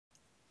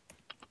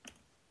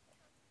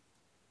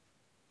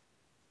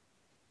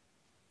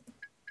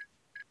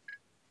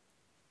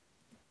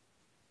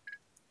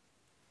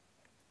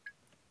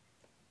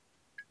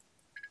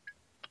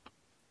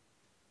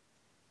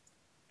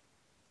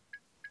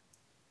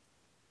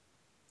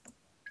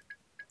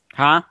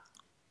Huh?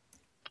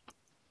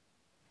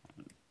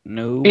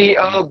 No.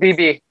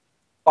 B-O-B-B.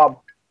 Bob.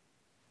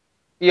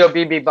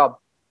 B-O-B-B, Bob.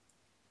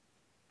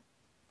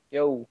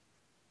 Yo.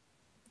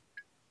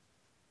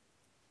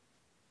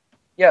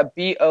 Yeah,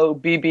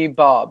 B-O-B-B,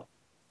 Bob.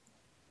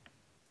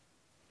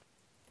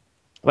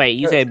 Wait,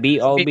 you No, said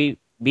B-O-B...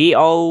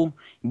 B-O...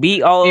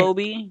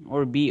 B-O-O-B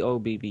or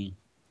B-O-B-B?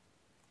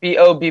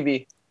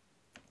 B-O-B-B.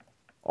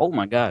 Oh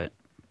my god.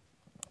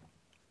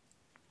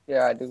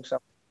 Yeah, I do so.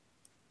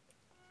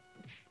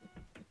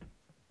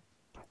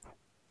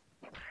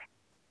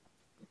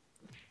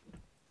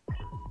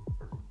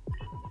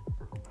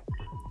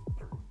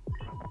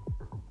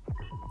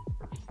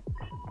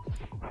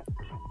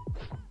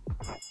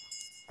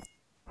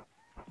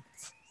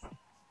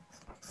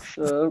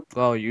 So,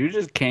 Oh, you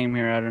just came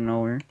here out of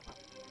nowhere.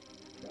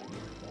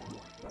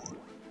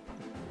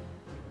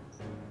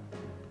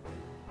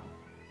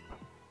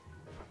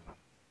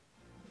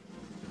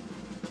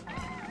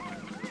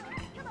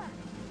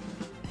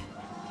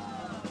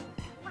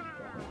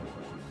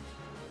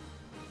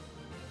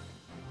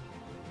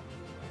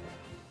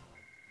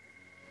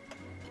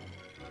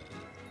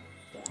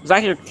 It's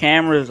like your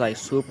camera is like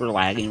super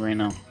laggy right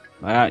now.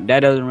 That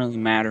doesn't really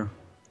matter.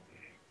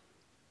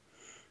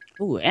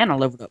 Ooh, and I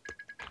leveled up.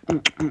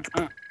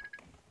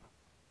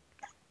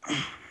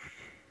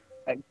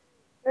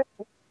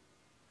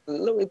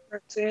 Louis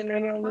 13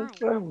 and on the 5,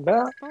 12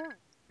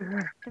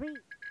 4, 3,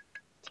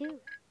 2.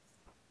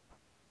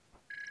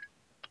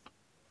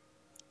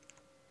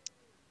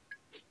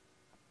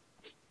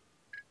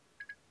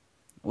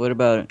 What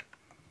about it?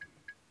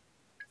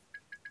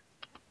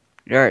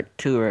 You're at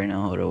 2 right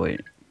now. Hold on,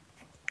 wait.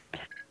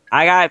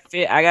 I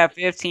got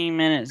 15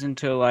 minutes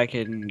until I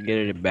can get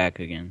it back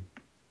again.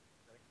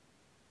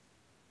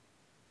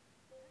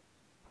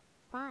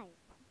 5.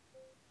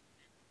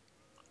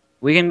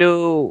 We can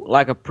do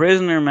like a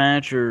prisoner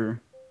match or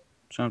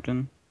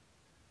something.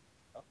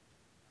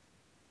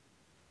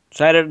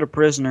 Side of the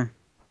prisoner.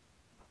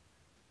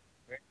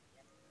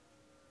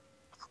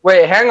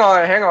 Wait, hang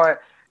on.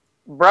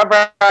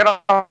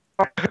 Bruh,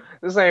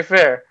 this ain't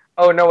fair.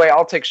 Oh, no, wait,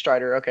 I'll take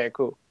Strider. Okay,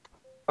 cool.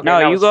 Okay, No,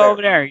 now you it's go fair.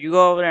 over there. You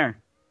go over there.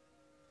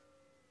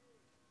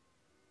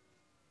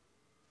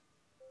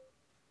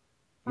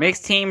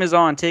 Mixed team is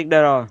on. Take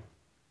that off.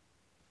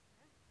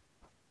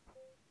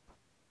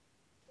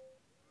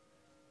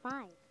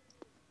 5,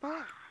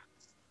 4,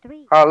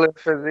 3. I'll look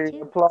for the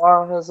 2,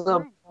 applause.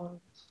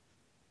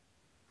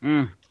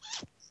 1.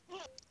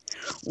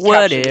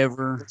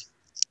 Whatever.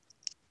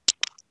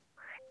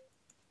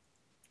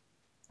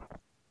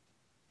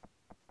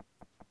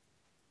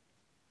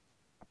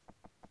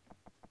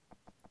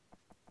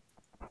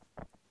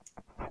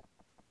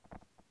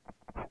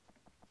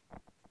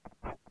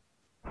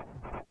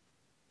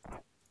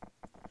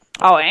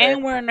 Oh, Okay.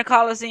 and we're in the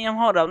Coliseum.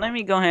 Hold up. Let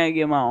me go ahead and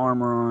get my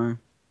armor on.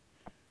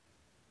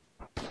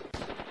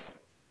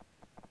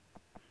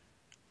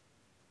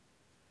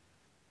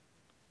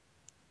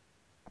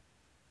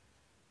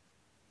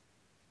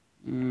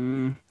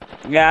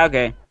 Yeah,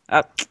 okay.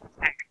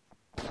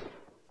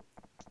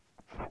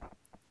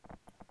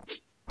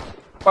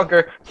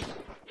 Bunker.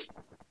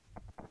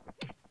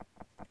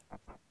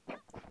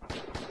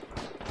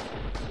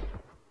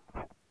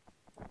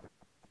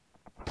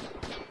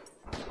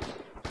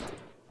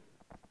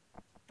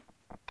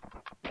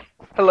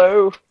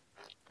 Hello.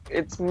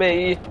 It's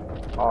me.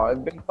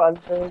 I've been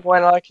wondering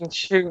when I can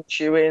shoot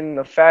you in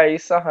the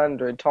face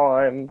 100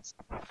 times.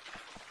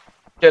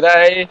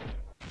 G'day.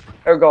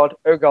 Oh god,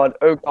 oh god,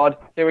 oh god.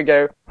 Here we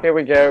go, here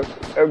we go.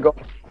 Oh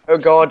god, oh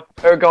god,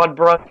 oh god,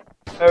 Brian.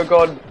 Oh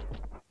god,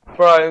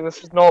 Brian,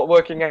 this is not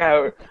working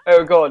out.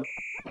 Oh god.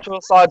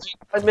 Drill Sergeant,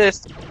 I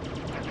missed.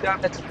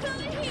 Damn it.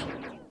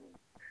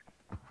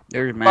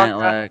 There's Matt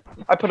lag.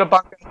 I put a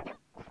bunker.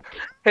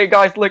 Hey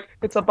guys, look,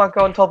 it's a bunker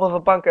on top of a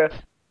bunker.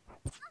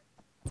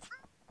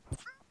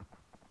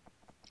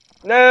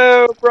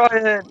 No,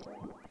 Brian!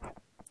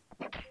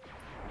 You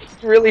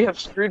really have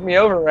screwed me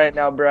over right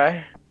now,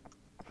 Brian.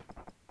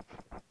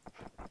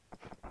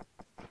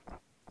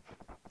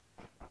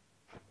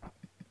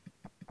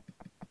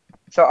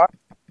 So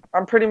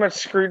I'm pretty much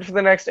screwed for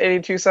the next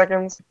 82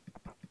 seconds.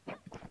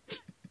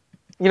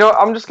 You know,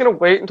 I'm just gonna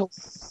wait until...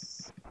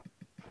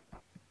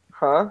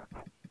 Huh?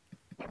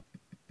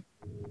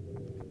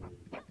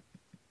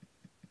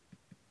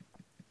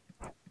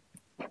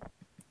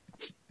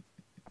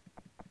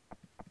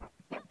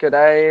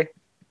 G'day.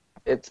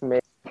 It's me.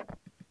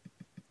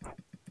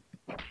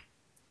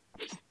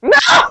 No!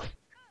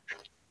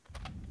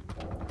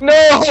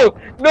 No!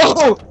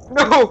 No!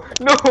 No!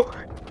 No!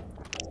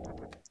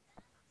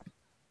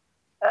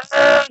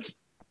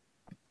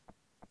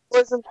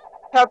 Wasn't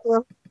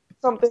happening.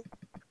 Something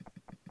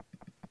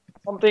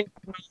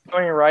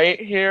going right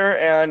here,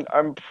 and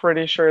I'm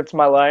pretty sure it's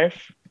my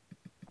life.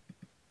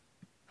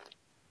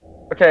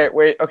 Okay,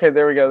 wait. Okay,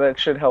 there we go. That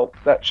should help.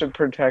 That should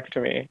protect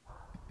me.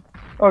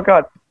 Oh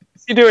god.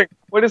 What's he doing?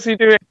 What is he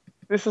doing?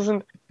 This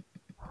isn't...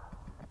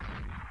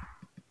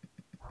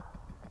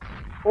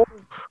 Oh.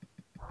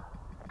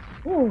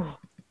 Ooh.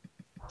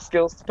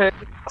 skills pick.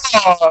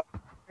 Oh.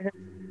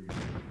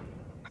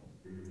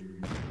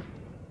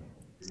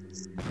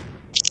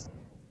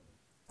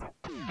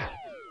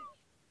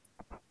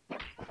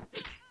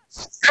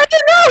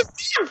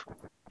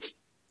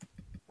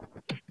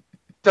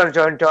 Dun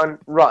dun dun,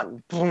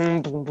 run.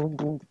 Boom, boom, boom,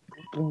 boom,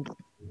 boom.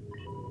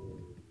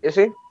 You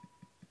see?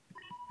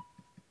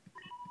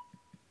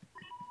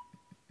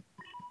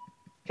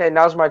 Okay,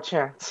 now's my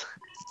chance.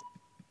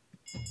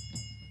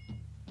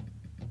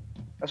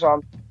 That's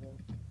what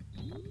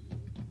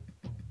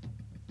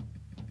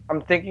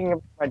I'm thinking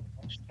of my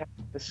dash attack.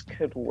 This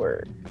could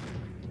work.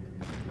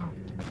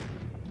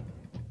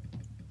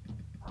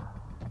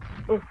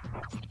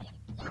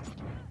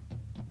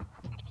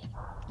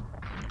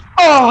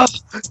 Oh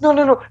no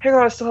no no! Hang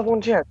on, I still have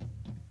one chance.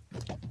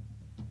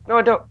 No,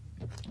 I don't.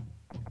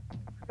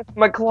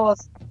 My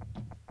claws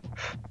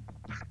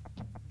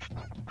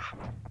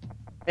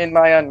in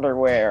my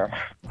underwear.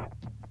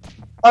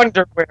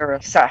 Underwear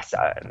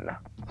assassin.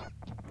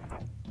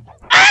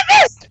 I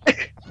missed!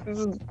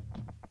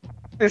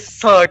 This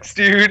sucks,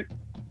 dude.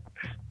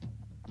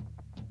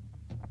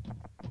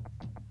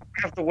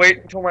 I have to wait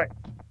until my.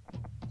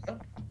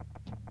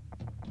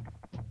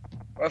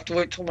 I have to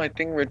wait till my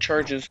thing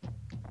recharges.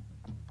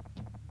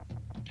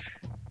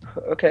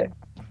 Okay.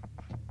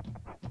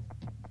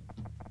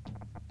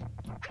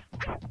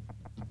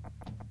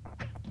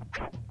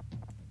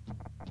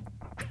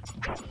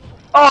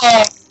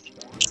 Oh,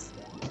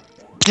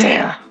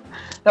 damn.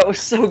 That was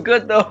so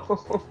good,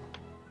 though.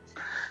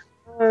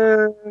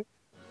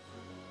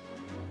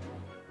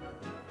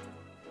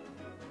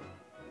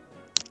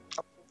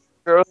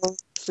 Girl,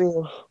 see,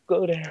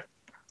 go there.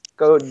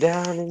 Go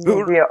down in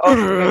your beer.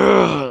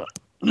 Oh,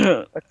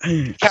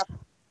 Captain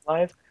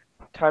Live.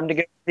 Time to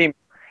get the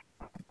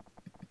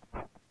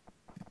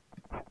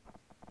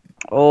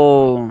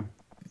Oh.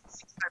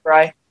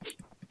 right.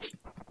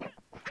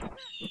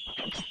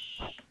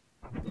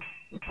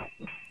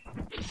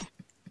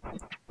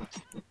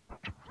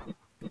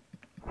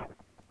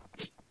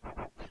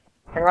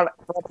 Hang on.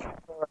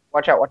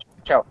 Watch out, watch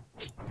out.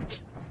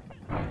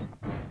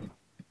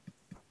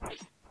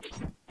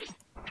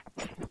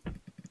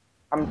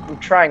 I'm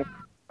trying.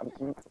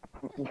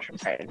 I'm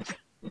trying.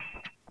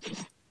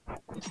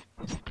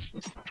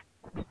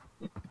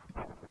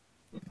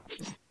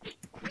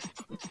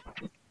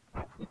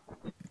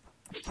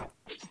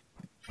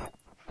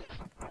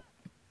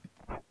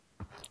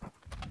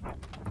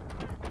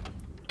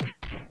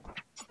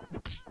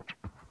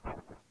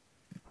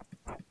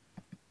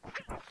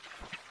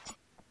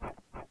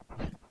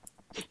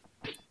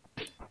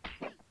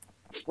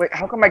 Wait,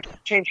 how come I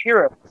can't change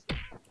heroes?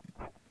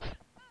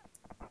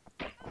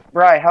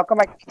 Bri, how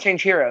come I can't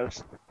change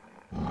heroes?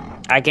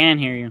 I can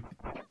hear you.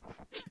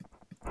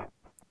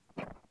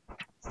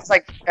 It's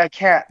like, I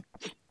can't.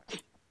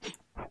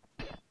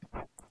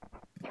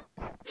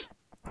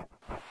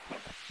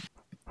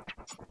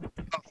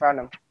 Oh,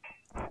 found him.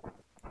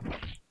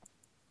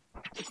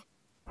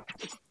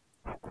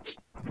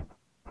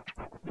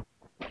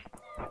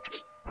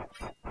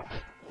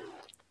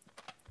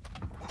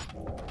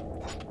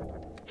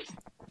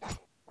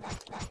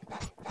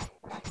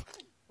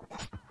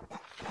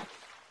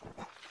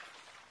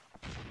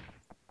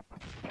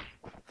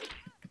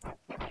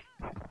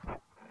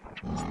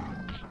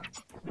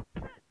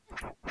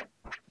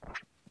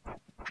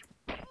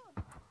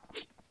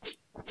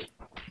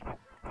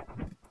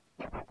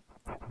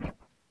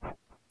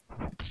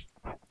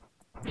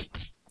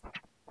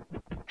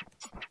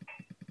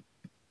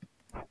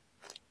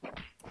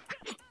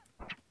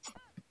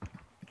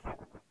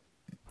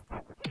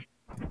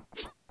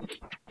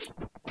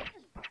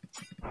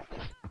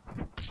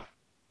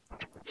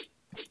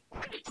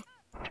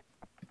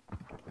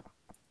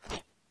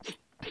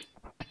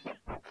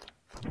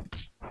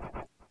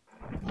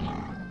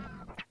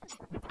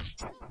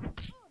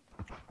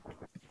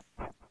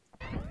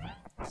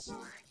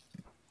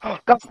 Oh,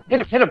 go,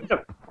 hit him, hit him, hit him.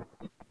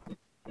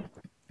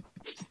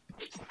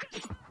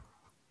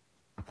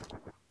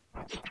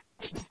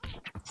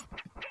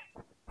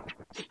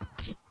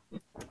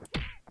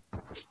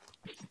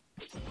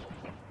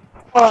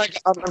 Oh,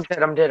 I'm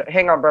dead, I'm dead.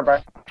 Hang on,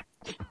 bye.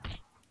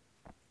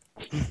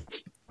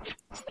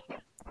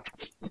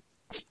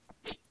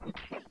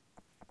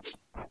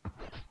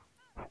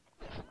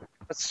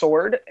 A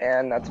sword,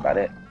 and that's about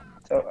it.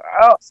 So,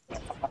 oh,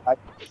 I'm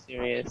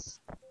serious.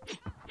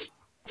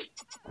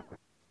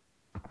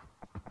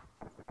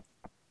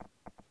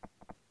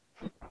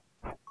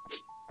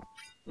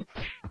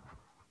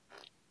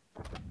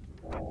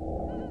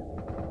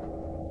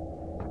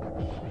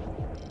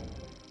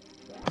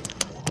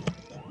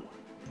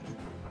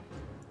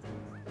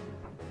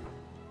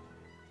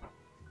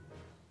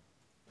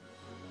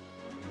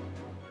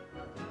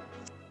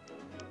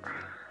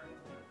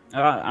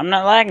 I'm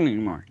not lagging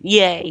anymore.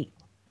 Yay!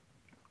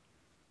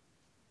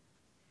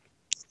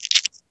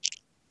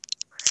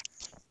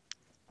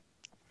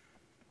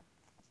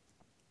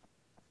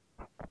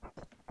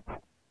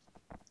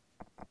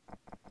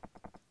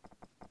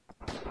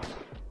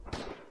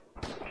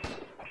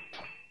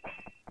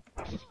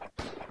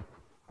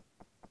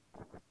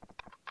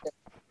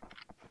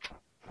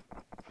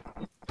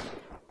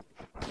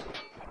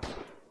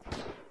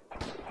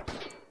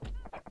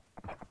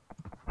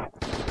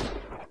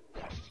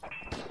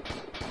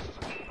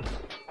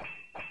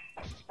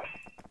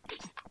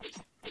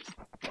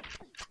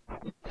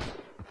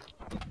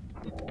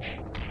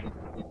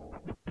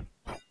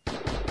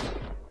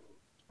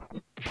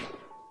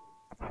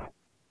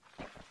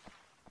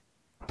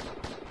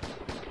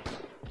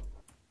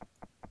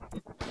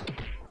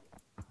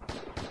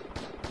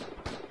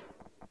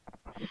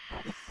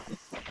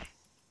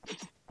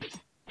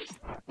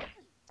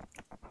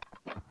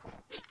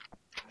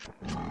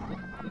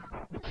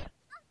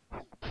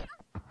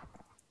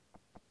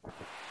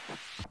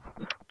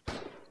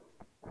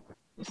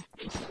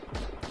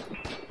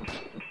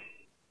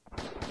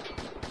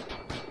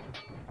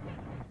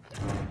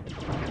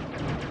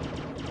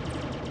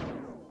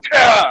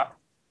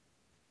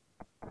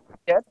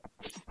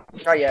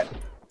 Not yet.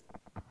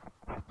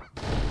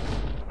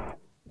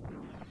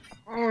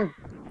 Come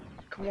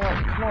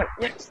on, come on.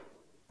 Yes.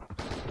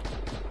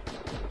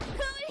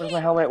 Where's my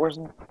helmet? Where's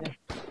my...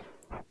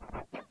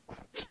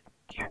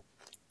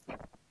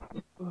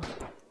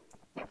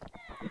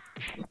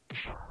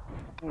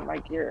 I need my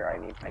gear. I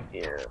need my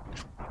gear.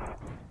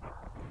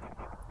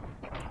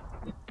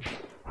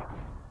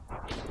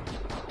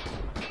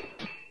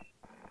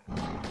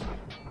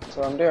 That's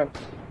what I'm doing.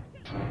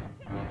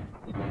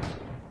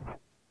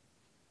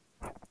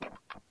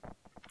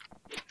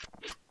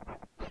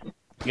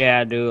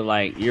 Yeah, dude,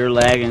 like, you're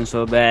lagging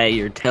so bad,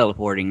 you're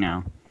teleporting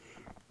now.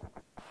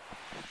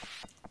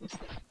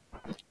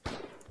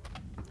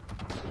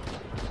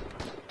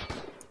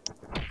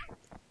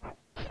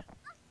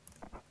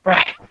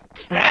 Right,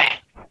 right,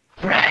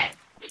 right.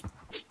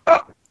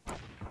 Oh.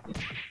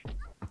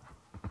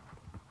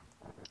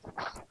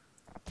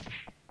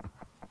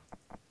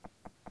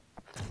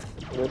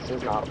 This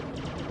is not...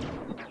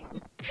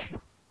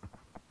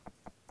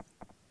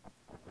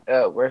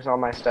 Oh, where's all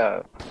my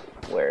stuff?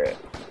 Where it?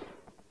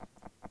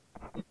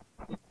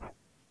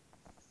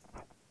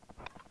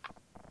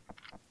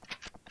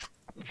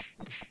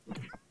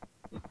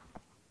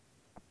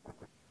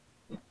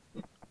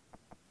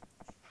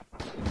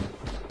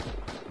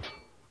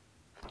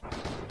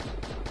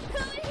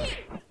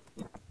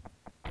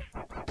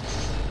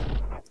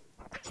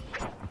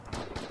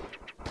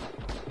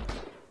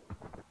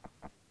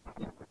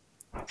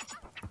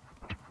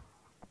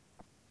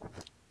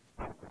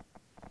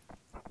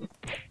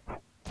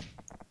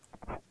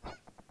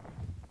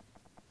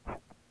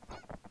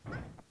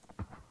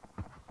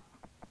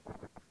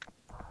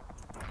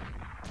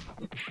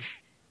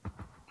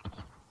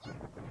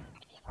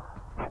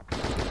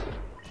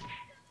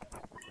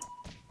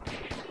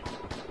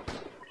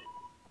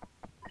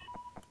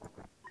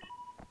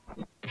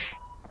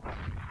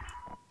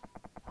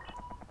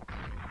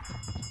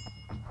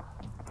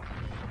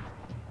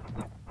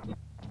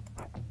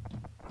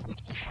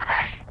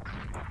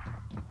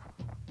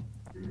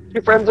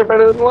 Two friends are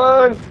better than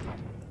one.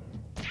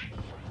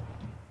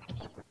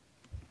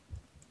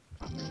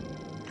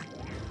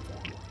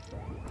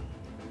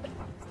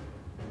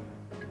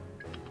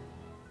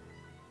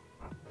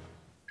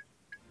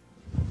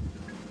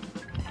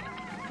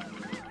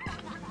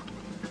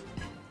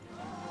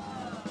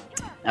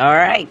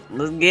 Alright,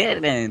 let's get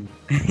it then.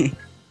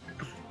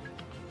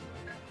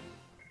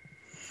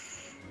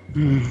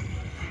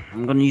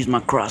 I'm gonna use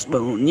my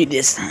crossbow on you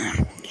this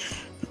time.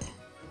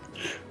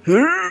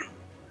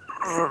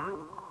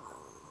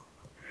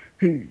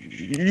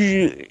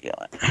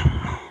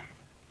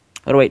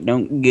 Oh wait,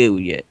 don't go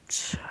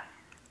yet.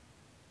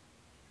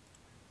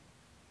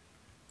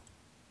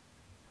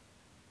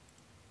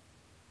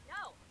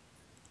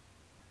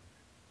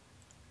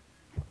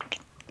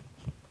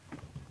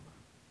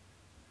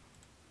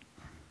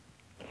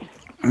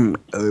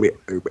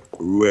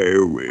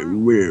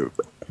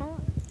 Four,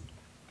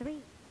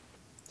 three,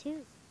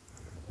 two.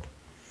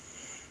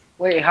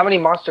 Wait, how many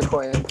monster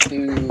coins do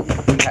you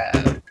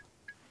have?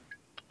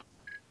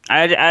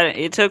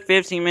 It took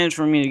 15 minutes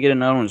for me to get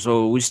another one,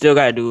 so we still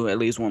gotta do at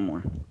least one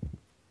more.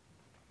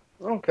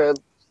 Okay.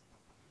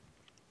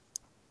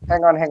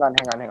 Hang on.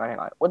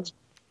 Let's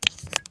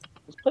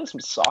play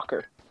some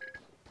soccer.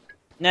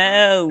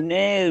 No,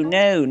 not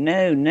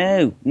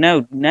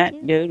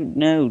go,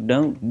 no,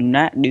 do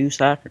not do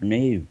soccer,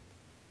 no.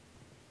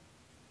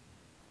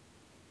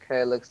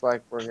 Okay, looks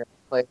like we're gonna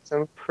play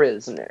some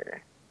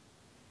prisoner.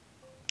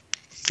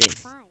 Okay.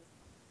 5,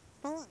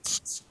 4,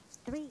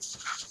 3,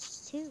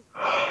 2,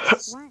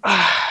 1.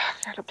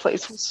 Gotta play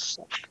some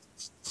soccer.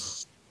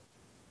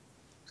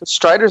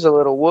 Strider's a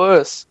little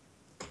wuss.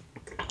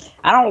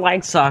 I don't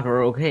like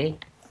soccer, okay?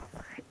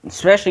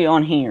 Especially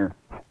on here.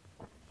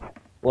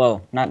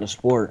 Well, not the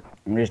sport.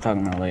 I'm just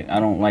talking about, like,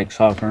 I don't like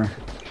soccer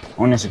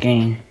on this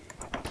game.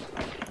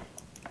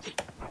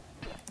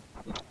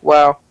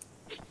 Wow.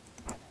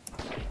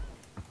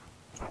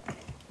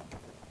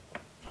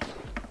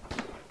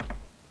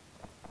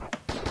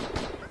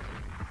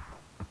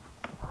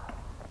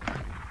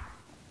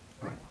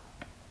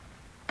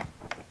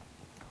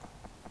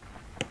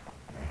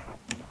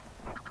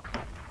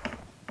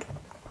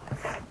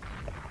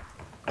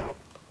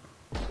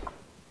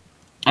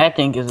 I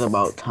think it's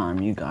about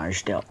time you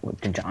guys dealt with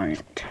the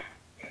giant.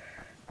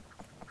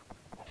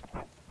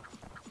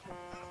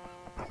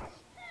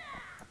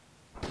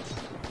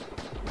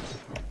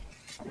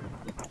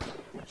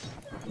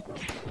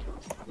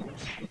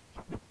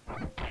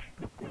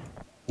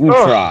 You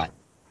Ugh. try.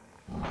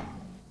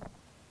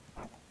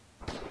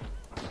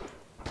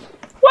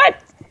 What?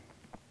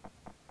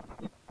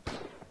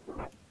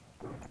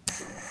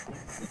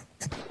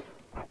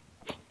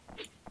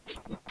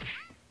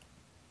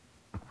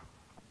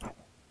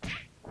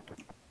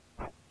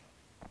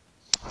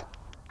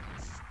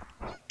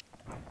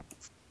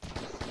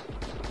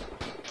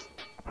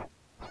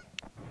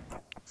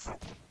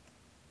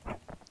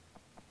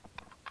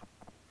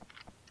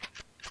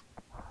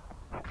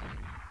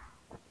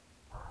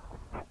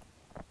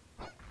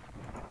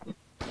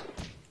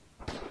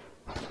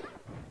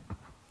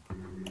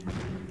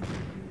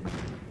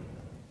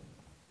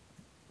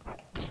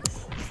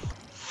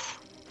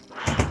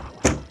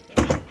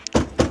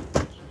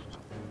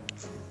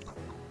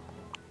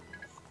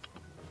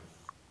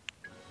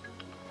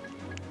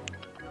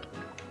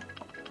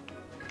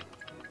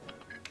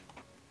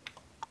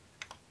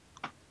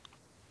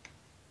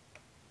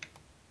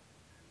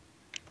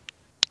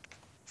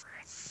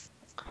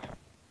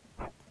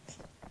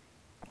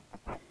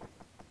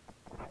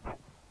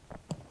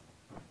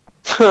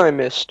 I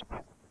missed.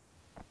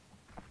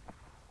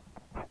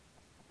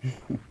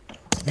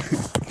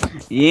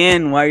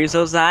 Yin, why are you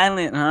so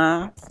silent,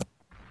 huh?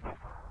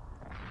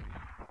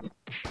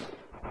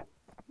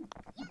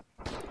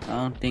 I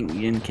don't think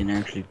Yin can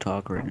actually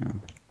talk right now.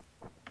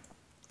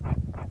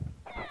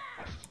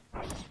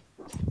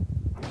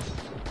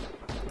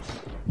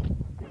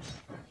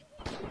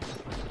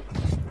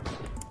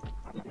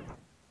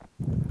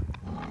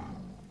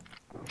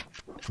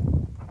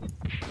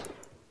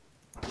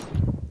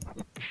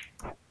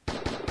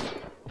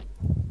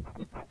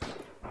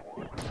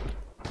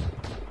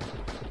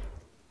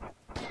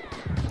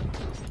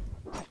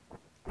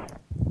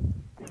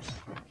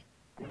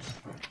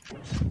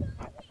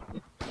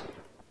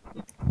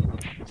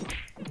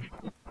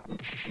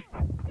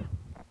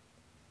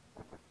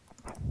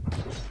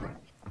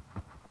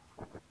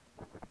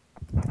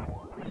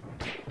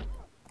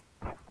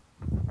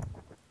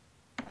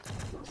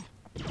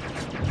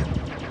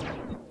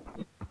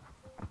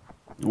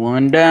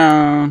 One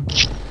down.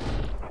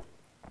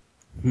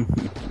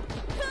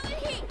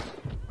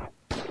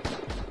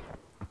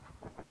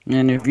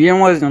 And if Yin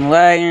wasn't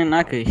lagging,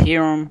 I could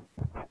hear him.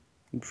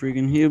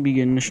 He'll be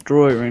getting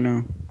destroyed right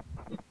now.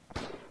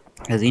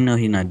 Cause he know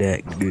he's not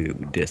that good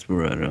with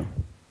Desperado.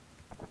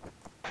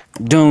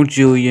 Don't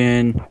you,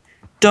 Yin?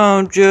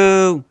 Don't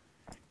you?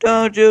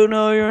 Don't you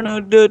know you're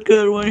not that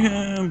good with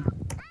him?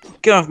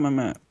 Get off my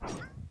map.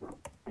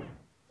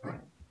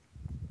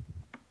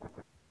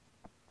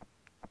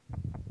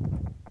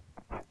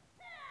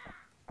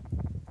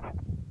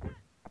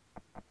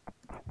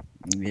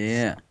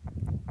 Yeah.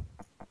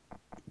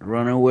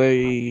 Run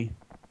away.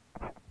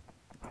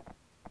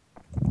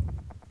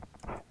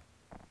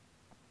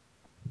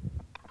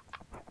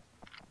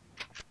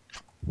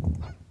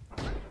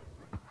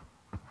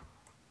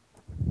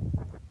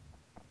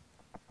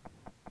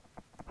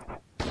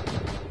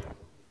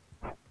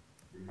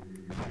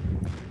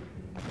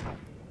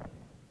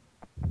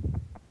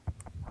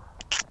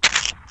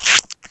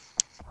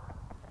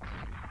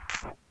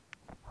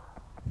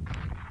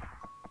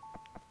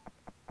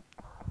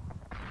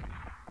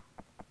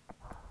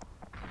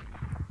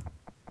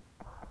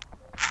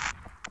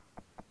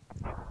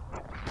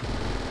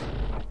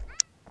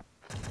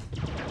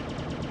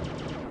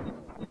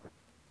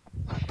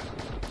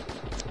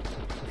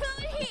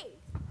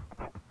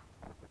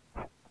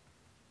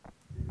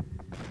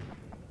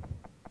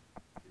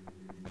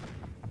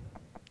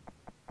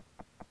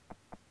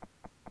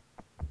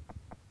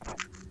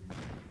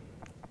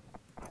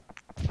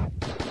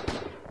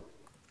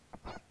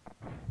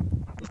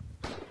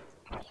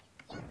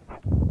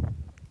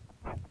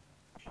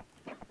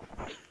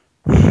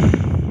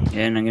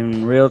 Yeah, and I'm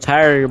getting real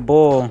tired of your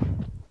bull.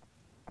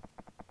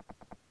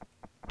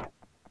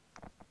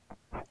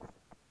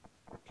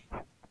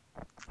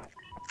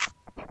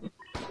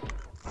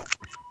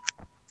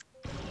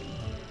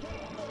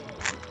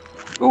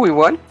 Ooh, we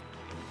won.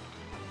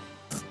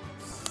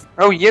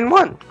 Oh, Yin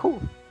won.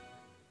 Cool.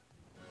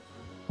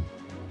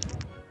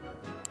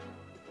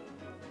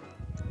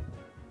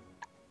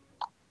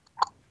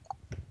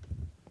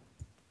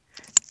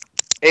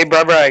 Hey,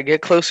 Barbara,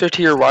 get closer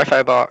to your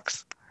Wi-Fi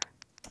box.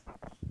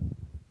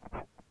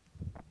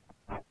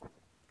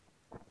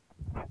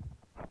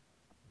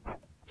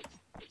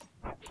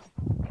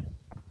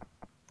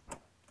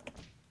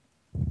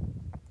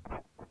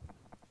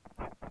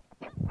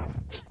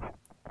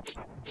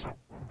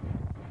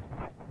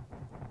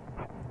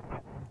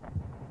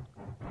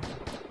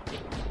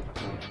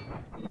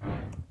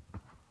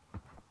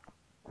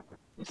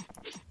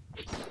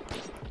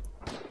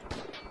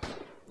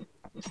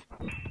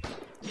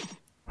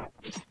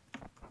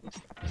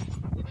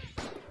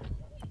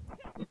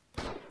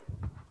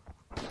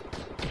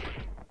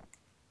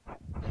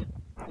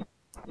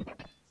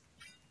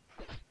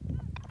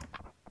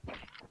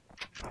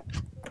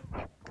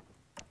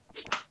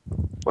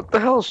 What the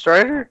hell,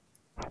 Strider?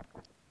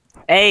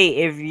 Hey,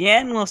 if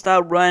Yen will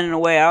stop running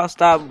away, I'll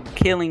stop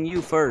killing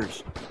you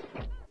first.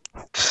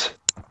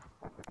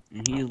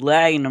 And he's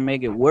lagging to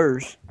make it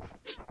worse.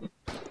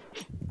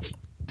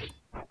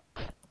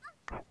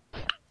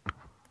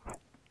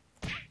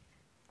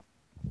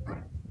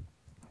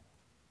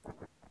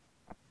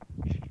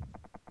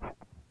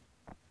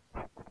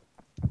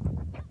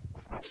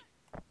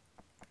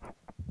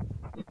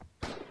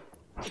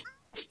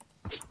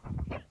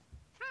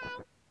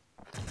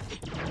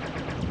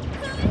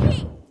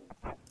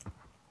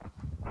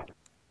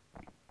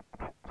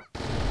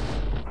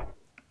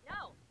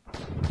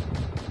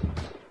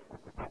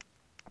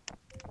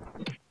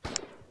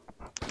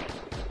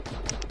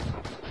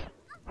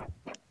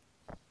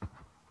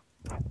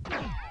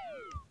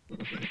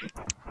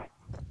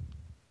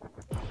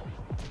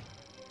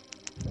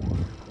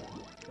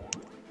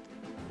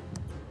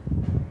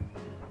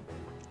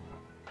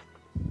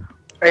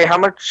 Hey, how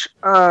much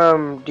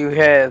do you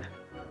have?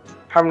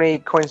 How many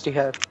coins do you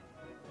have?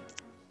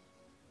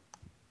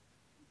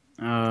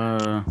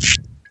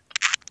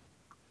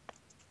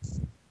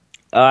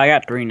 I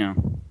got 3 now.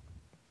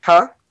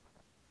 Huh?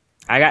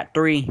 I got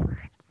 3.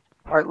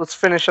 Alright, let's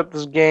finish up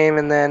this game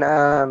and then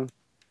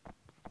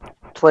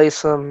play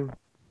some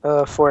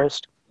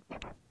Forest.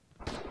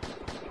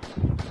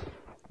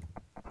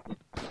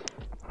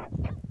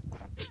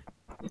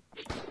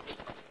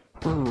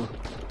 Ooh.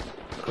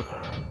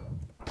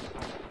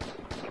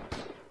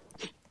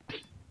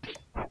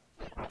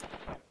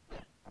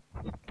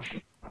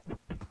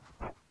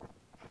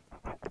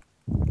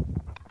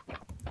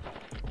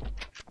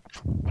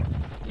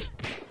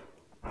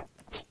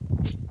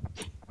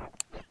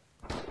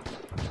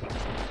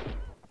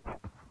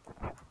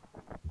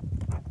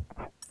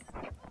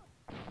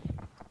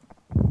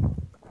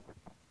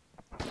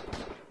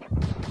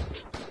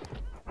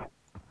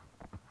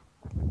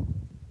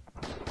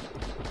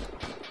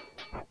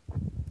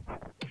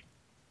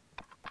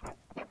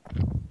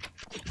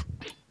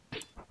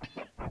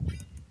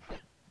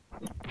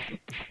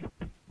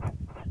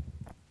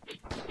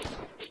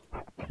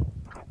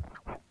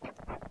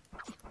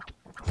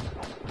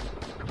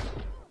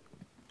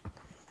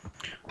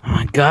 Oh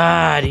my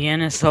god,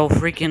 Ian is so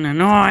freaking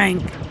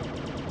annoying.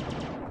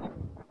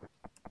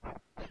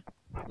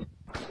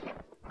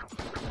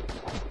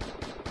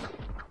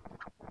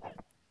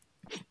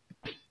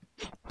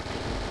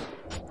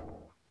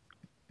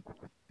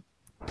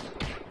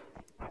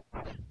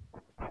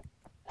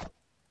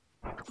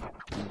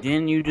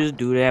 Didn't you just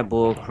do that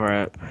bull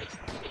crap?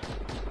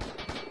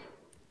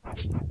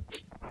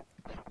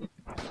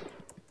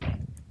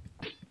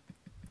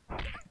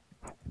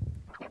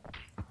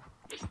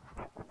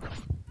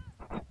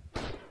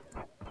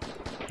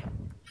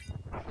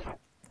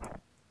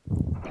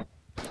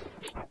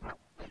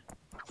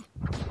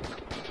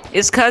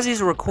 It's cause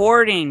he's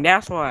recording,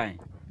 that's why.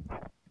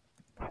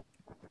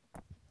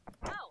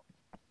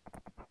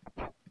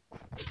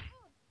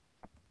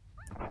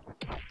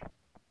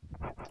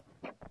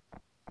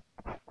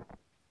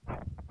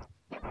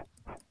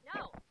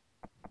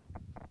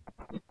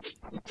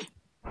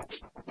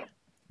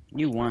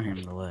 You want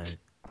him to lag.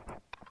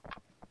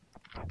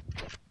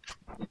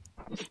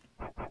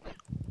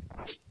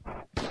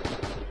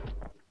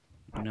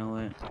 You know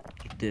what?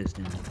 Get this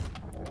then.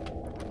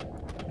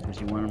 Because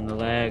you want him to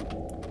lag,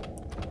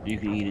 you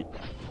can eat it.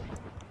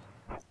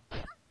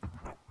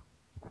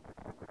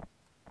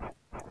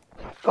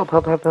 Help,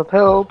 help, help, help,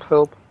 help,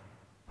 help.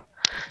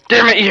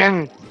 Damn it,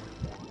 Ian!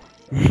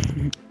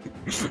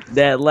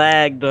 That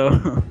lag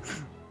though.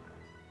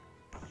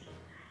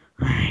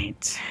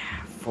 Alright.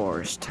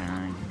 Forest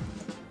time.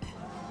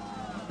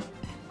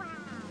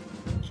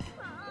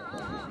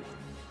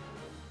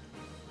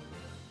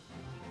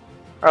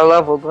 I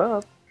leveled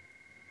up.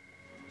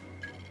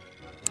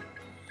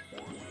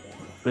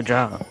 Good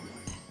job.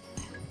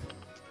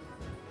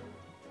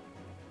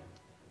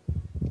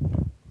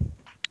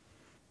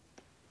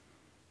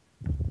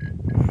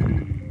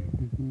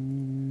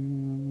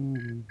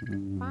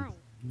 Five,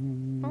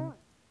 4,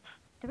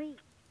 3,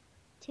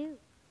 2,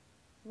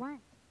 1.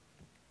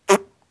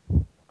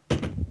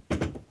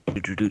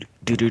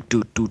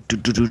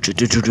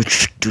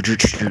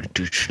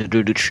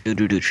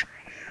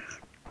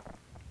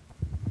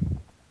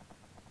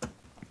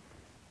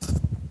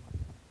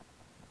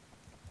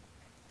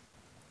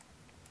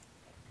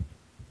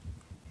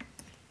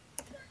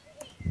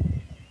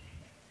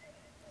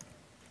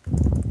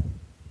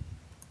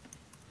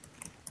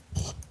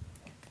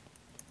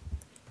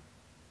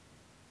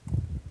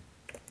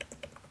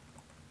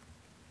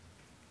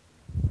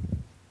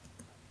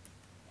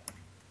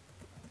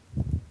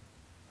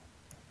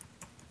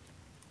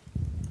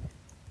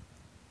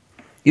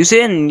 You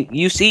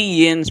see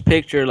Yin's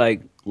picture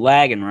like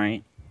lagging,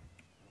 right?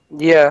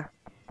 Yeah.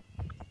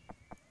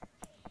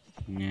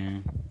 Yeah.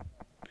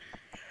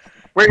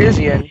 Where is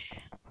Ian?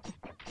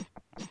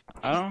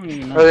 I don't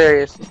even Oh, know. there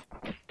he is.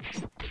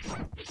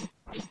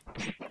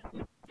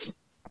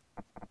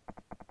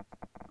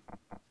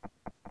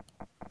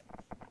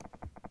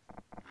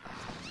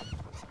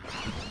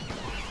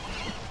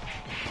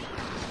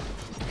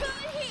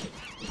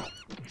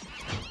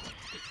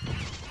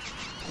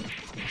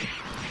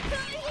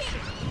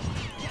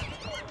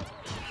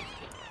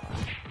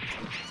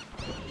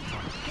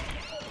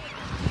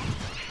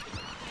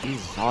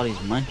 Jesus, all these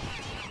monkeys.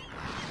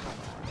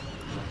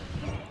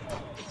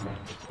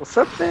 What's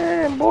up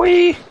then,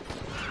 boy?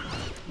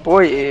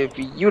 Boy, if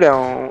you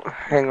don't...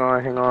 Hang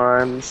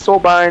on.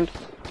 Soulbind.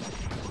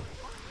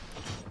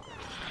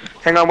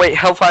 Hang on, wait,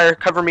 Hellfire.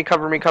 Cover me,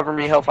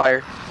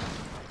 Hellfire.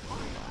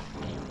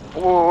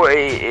 Boy,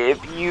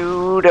 if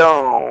you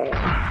don't...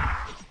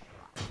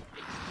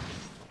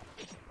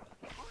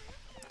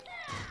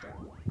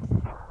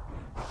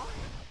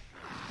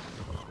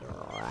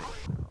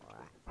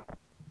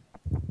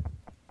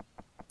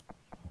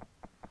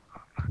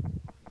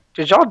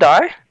 Did y'all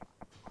die?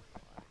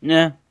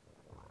 Yeah.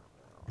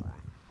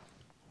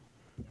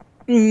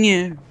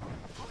 Yeah.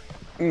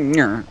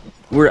 Yeah.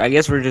 I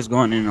guess we're just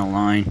going in a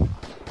line.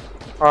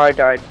 Oh, I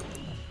died.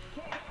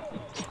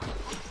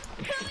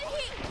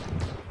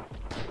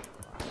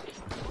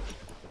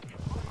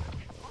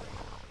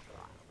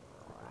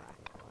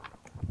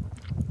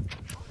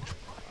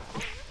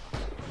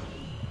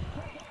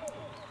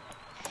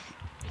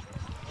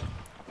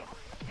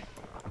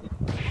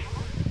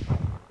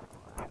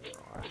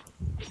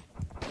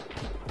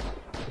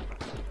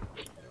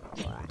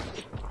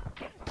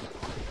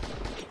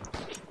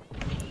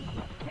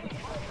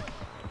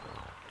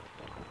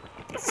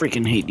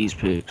 freaking hate these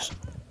pigs.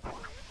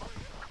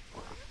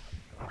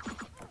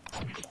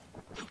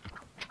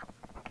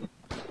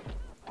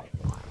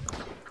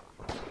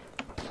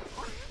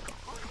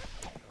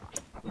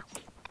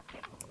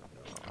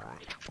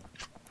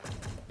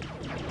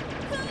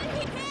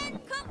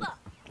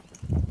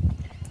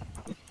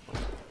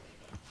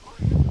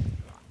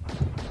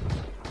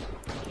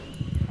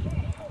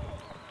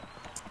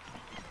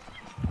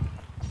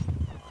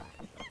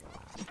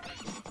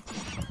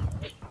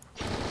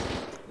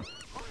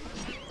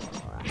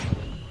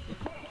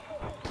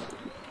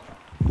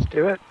 Let's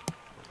do it.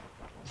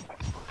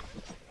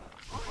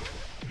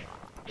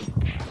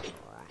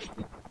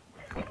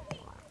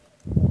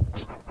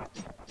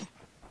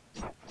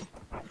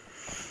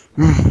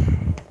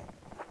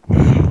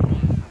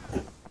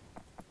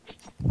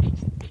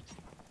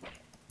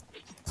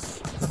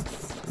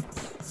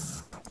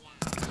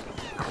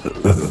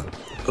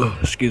 Oh,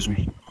 excuse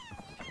me.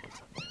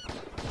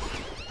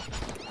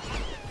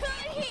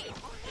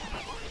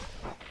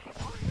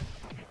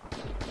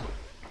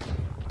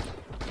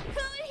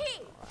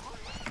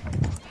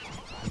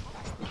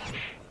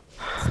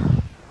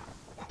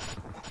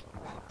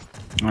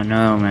 I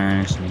know,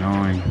 man, it's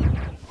annoying.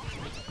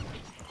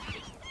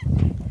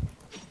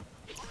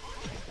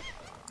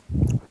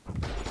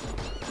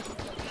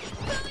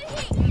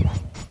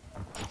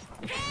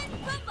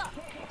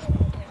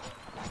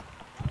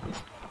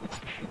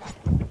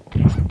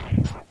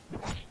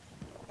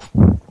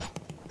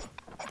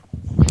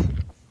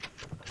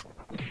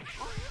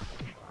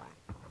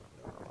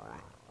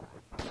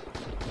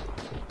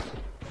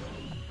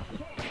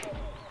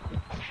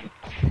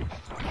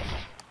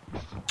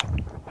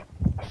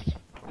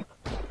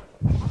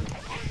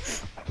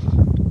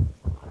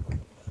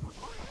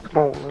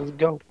 Come on, let's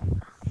go.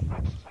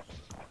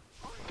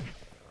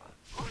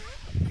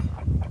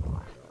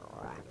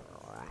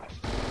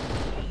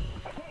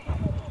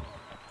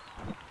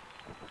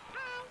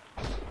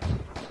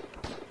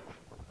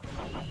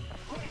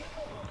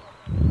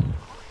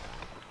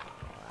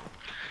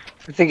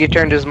 I think he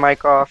turned his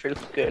mic off.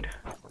 It's good.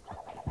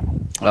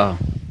 Oh.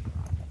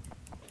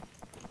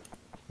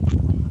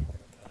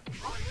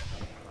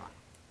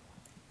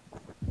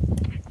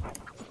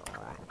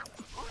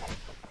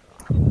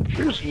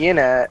 Where's Yin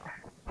at?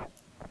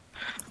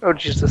 Oh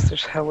Jesus,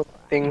 there's hella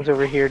things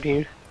over here,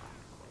 dude.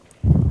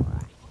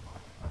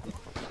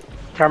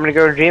 Time to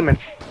go dreaming.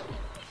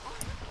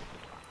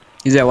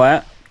 Is that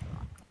what?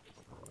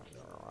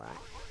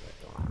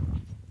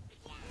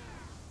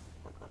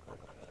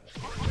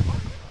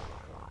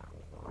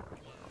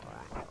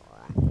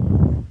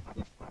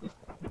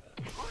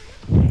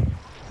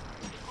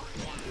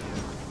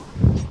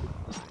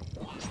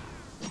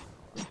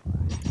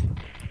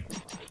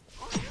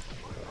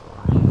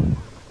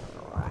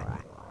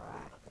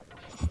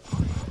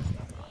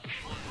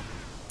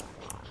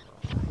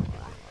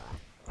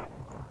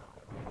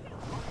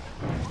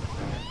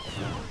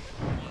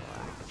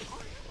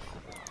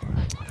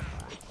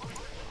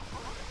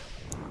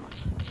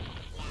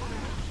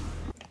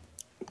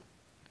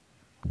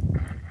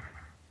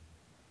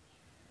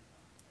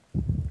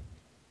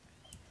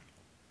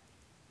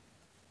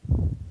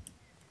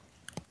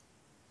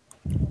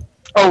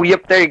 Oh,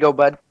 yep, there you go,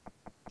 bud.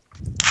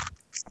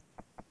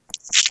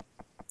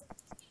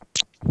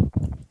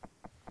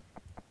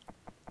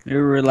 You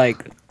were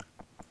like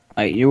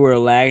you were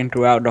lagging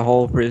throughout the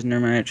whole prisoner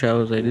match. I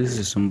was like, this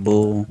is some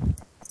bull.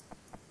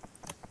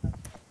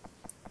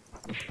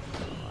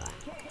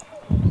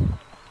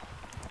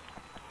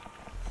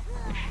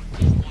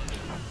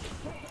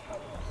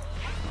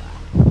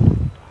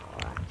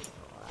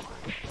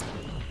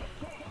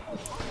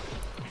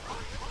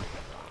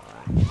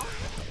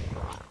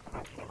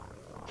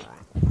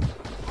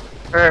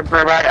 Alright,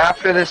 bro, right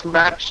after this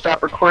match,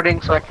 stop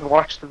recording so I can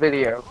watch the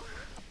video.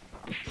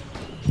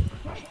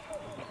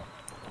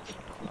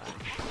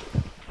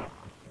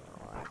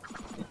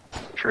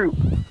 True.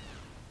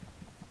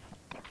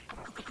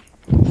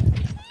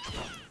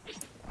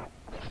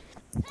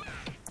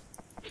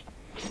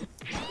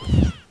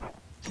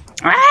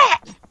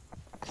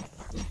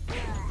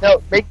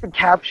 No, make the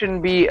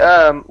caption be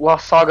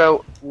Lost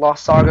Saga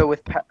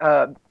with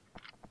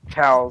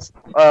pals.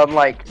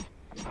 Like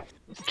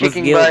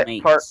kicking With butt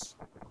guildmates. part,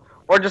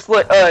 or just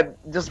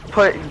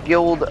put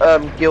guild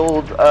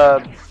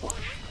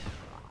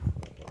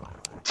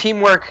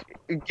teamwork,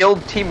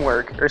 guild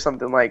teamwork or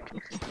something like.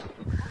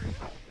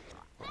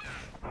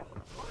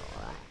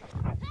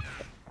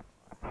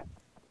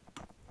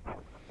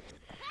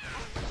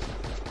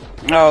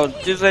 Oh,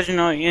 just let you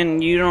know,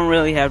 and you don't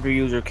really have to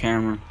use your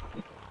camera.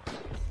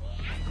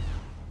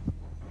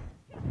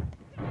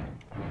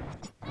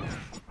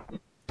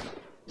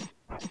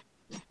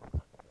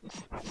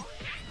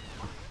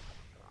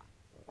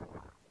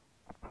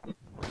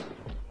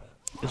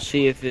 Let's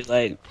see if it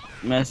like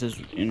messes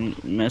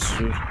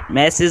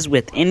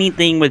with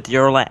anything with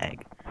your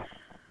lag.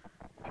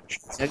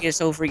 I get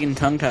so freaking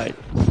tongue tied.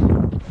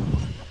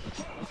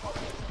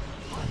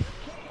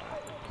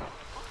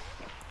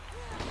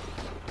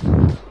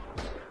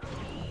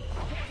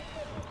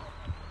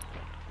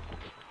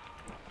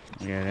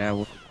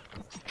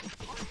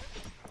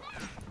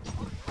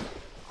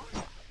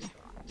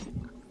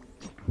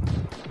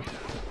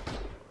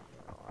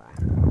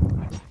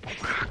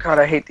 God,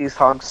 I hate these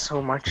hogs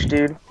so much,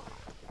 dude.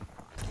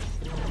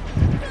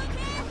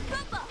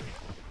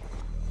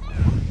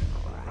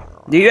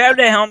 Do you have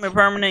that helmet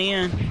permanent,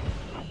 Ian?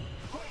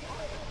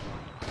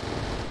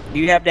 Do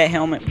you have that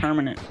helmet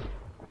permanent?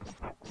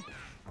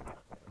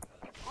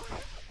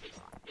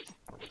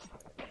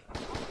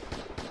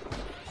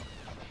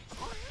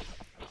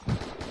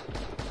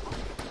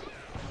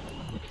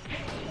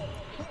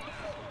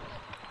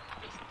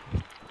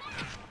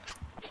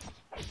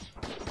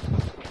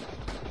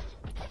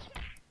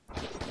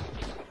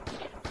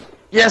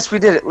 Yes, we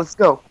did it. Let's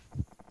go.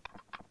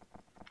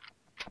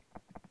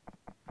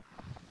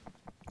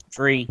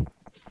 Tree.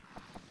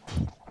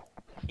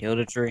 Kill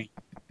the tree.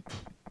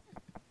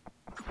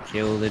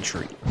 Kill the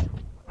tree.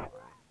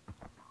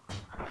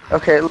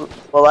 Okay,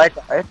 well, I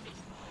died.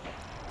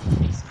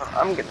 So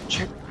I'm gonna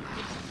check.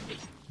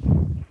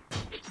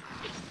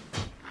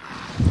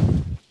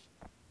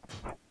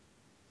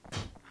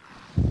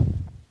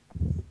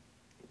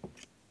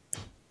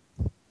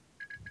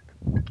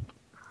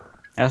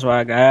 That's why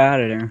I got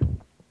out of there.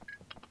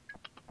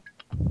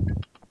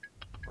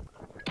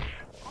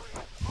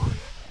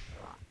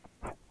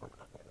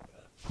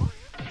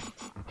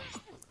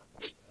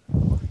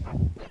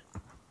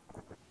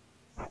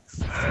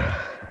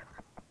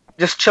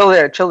 Just chill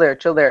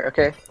there,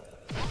 okay?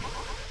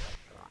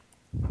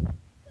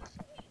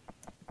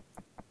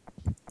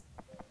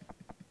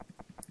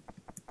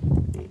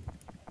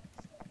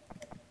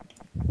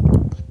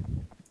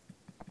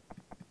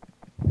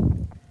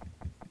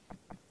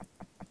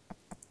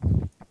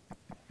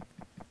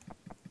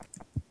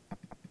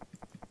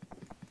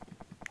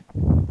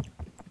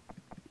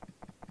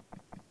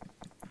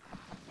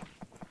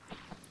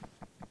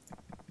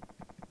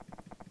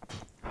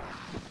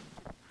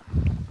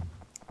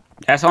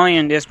 That's only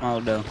in this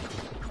mode, though.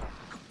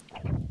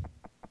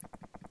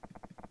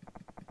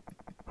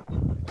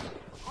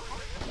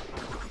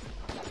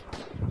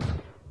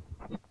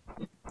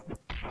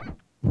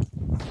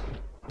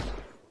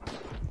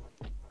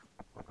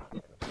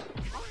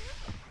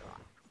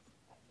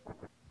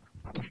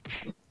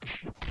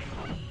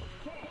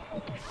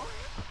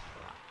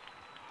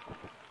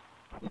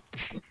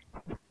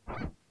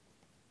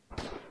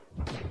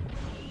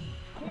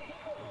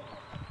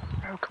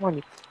 Oh, come on,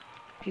 you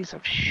piece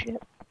of shit.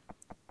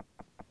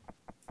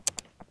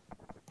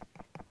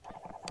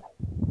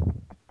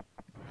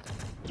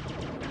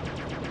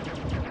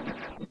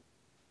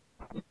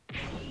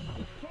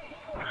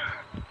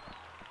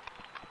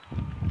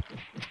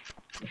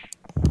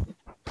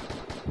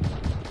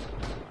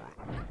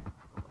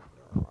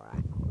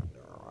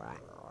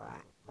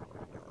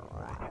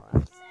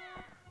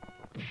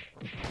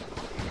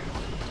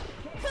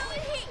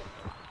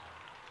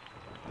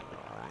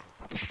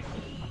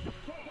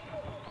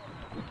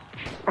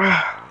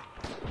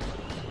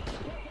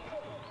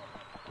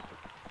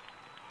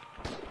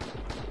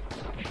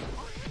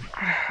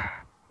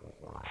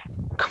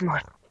 Come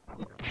on.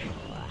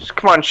 Just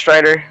come on,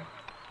 Strider.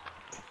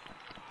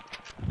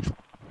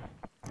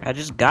 I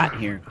just got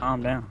here.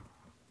 Calm down.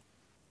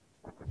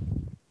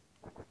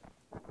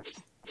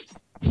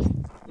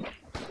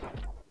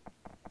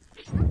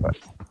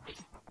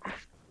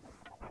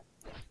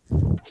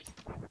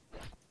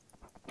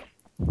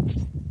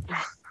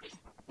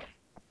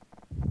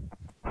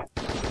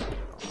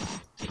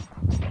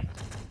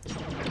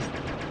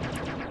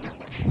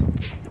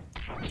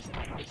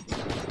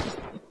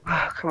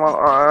 Come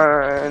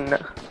on.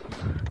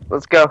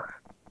 Let's go.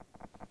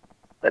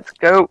 Let's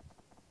go.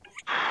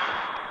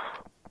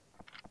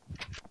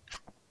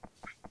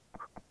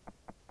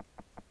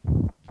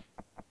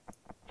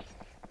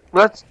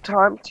 Let's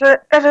time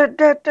to edit.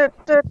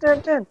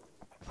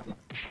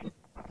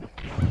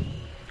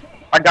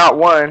 I got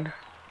one.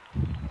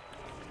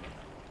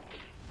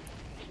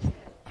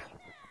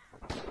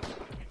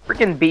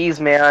 Freaking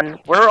bees, man.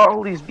 Where are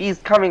all these bees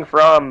coming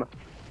from?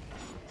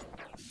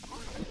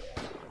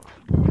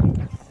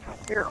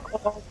 Where are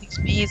all these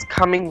bees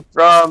coming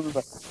from?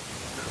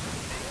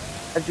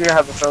 I do not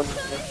have a phone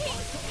with me.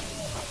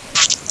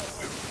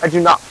 I do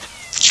not.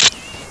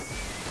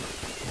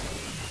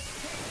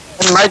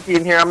 It might be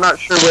in here. I'm not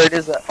sure where it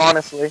is,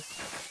 honestly.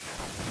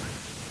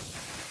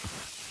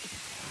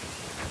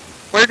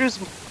 Where do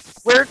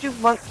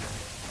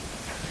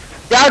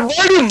Dad,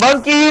 where do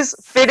monkeys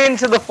fit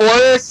into the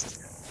forest?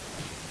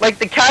 Like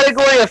the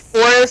category of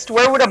forest,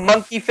 where would a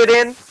monkey fit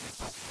in?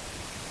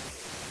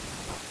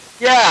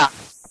 Yeah.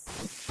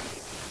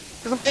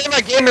 Because I'm playing my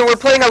game and we're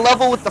playing a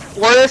level with the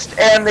forest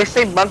and they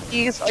say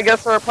monkeys, I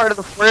guess, are a part of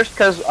the forest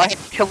because I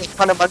have to kill a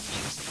ton of monkeys.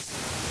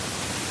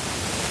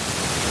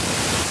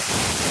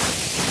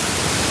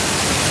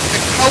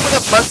 Like, how would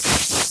a monkey,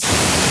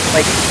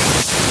 like...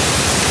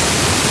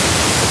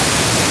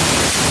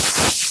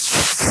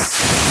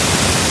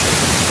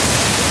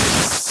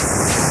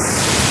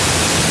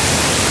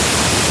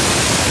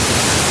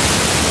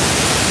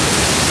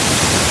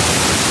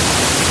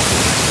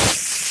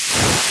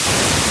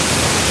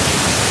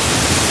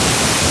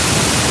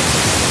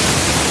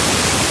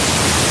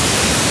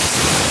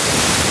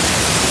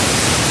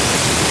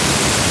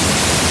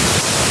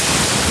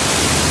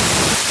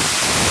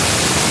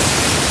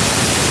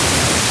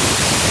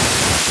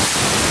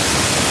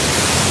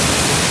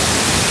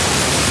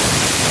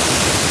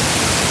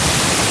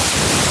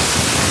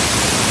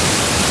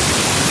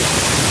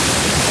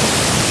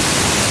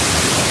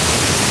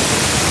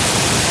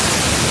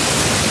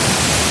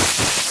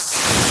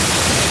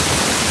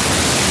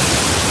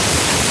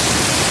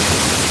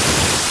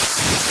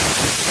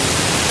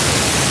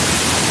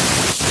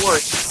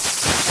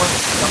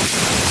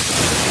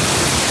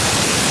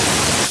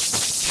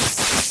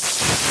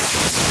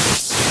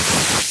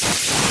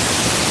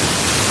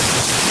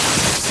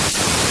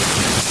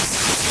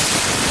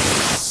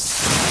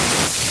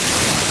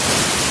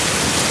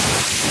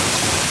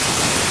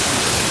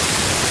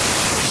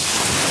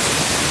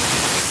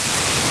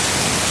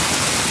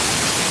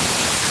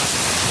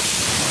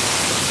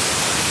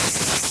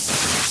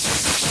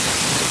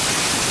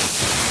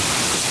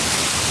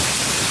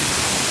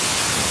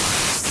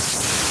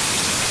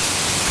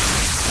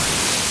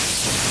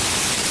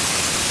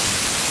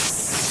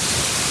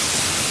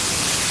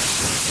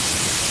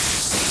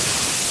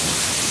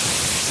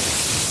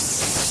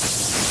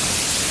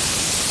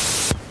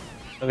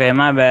 Okay,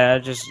 my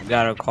bad. I just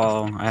got a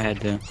call. I had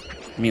to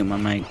mute my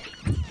mic.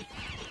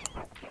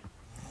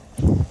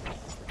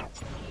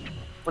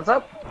 What's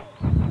up?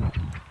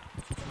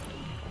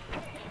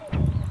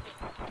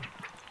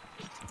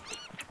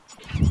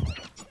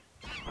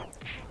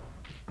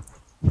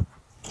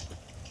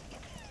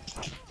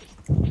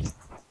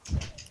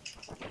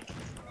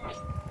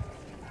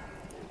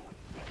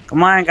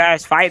 Come on,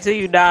 guys. Fight till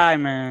you die,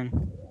 man.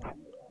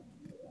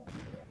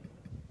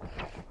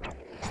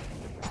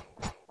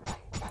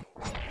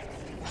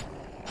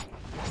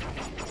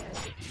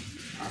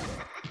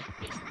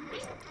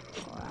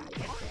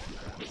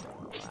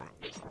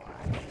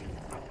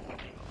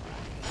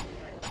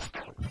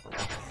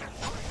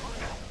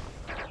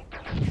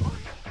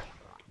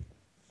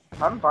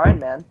 I'm fine,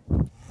 man.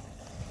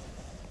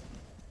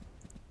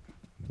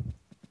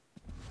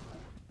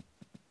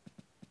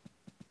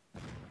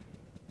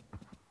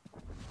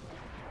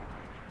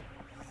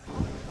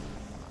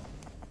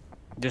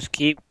 Just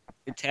keep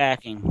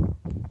attacking.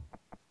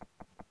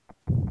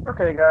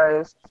 Okay,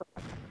 guys.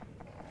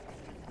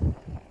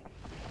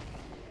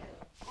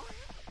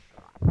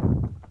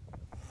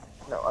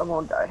 No, I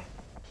won't die.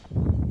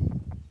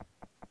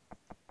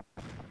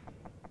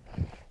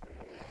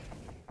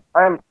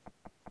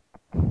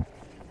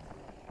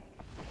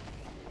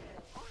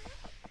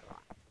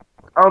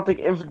 I don't think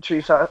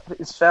infantry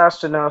is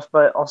fast enough,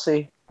 but I'll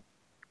see.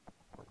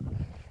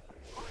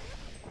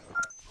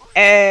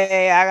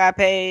 Hey, I got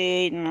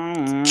paid.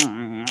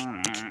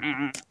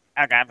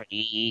 I got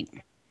paid.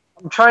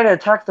 I'm trying to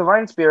attack the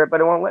Vine Spirit, but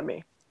it won't let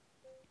me.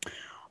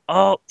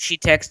 Oh, she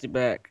texted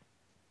back.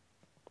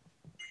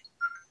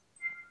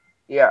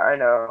 Yeah, I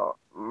know.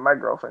 My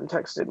girlfriend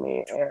texted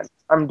me, and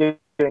I'm doing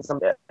some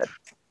dead.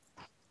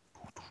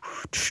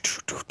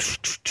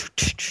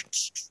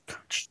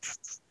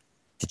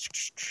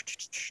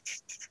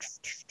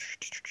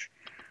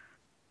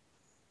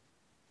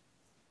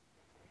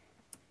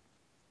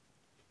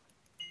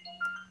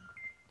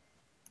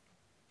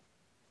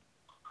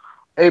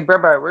 Hey,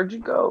 Bye-bye, where'd you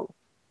go?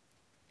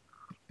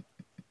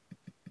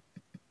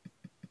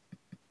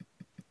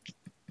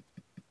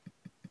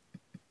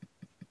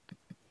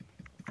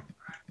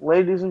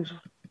 Ladies and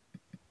gentlemen.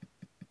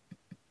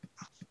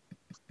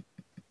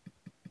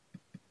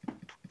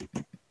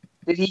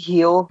 Did he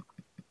heal?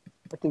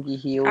 I think he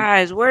healed.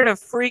 Guys, where the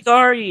freak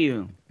are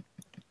you?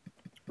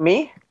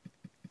 Me?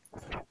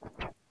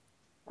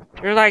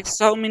 There's like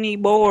so many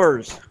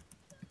boars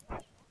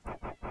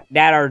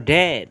that are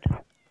dead.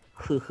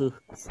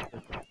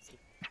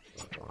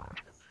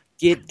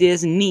 Get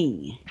this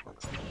knee.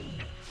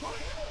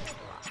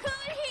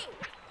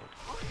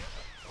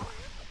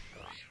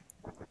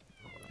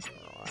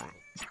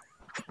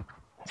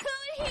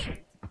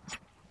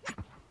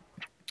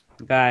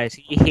 Guys,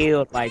 he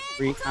healed like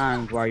 3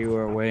 times while you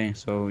were away,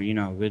 so you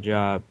know, good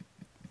job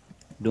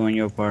doing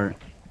your part.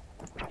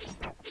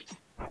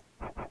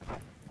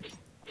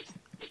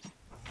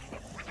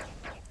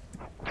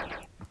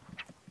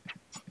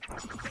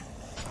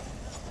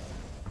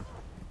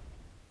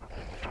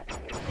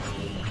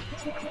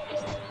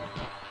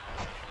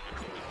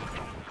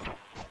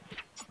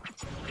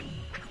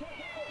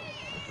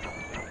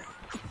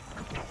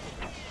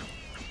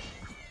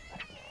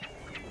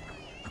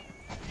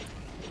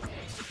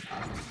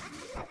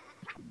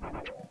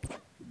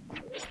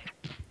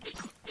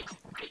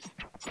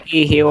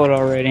 He healed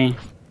already.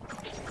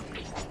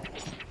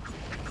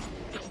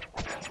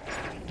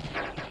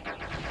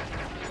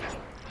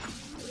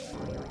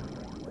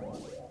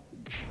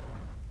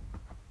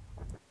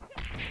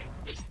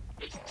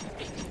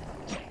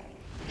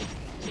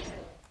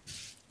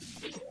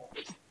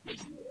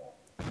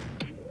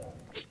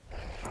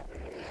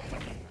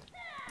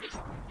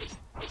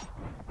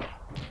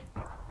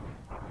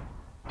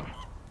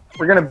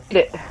 We're gonna beat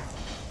it.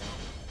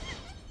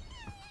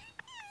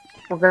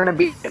 We're gonna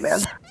beat it,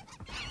 man.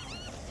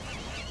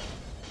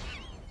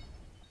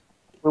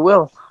 We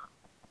will.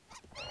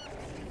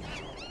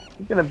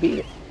 We're gonna beat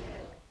it.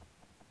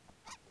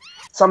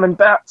 Summon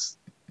bats.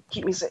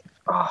 Keep me safe.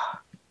 Oh,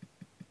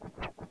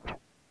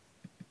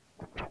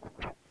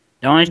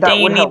 The only that thing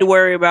you would need help. to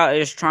worry about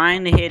is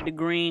trying to hit the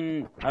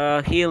green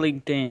healing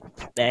thing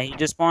that he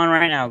just spawned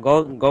right now.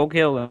 Go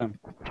kill him.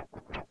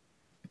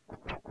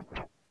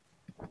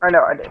 I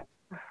know, I did.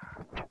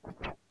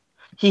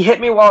 He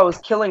hit me while I was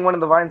killing one of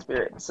the Vine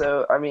Spirits,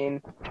 so, I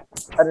mean,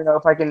 I don't know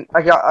if I can...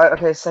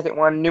 okay, second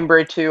one.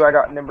 Number 2, I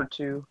got number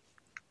 2.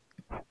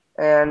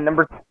 And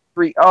number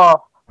 3,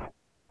 oh.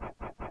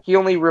 He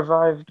only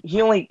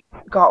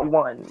got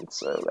 1,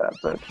 so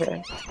that's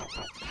okay.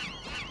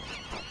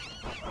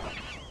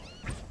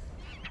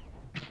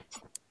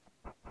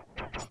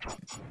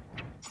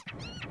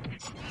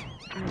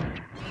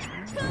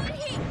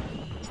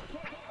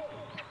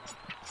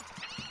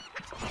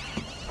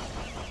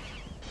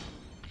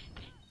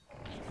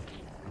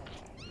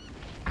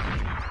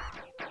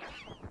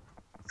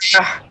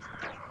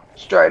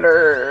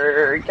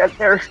 Strider, get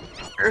there.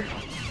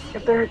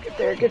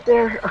 Get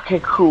there.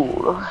 Okay,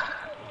 cool.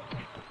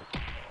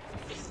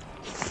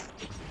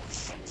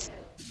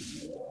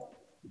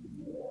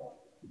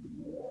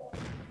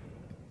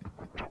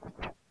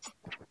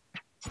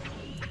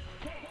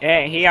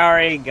 Yeah, he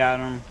already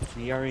got him.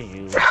 He already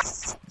used.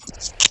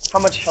 How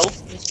much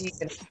health does he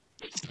get?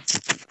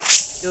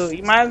 Dude,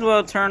 you might as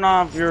well turn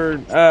off your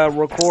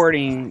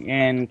recording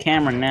and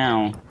camera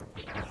now.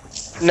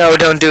 No,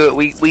 don't do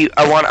it.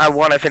 I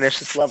want to finish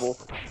this level.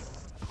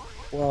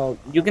 Well,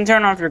 you can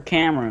turn off your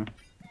camera.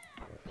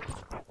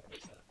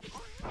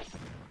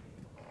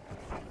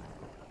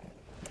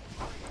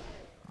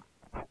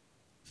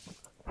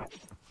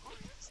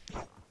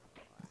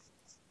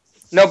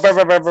 No,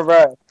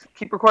 bruh.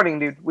 Keep recording,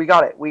 dude. We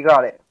got it. We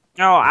got it.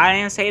 No, I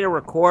didn't say the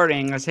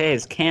recording. I said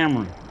his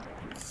camera.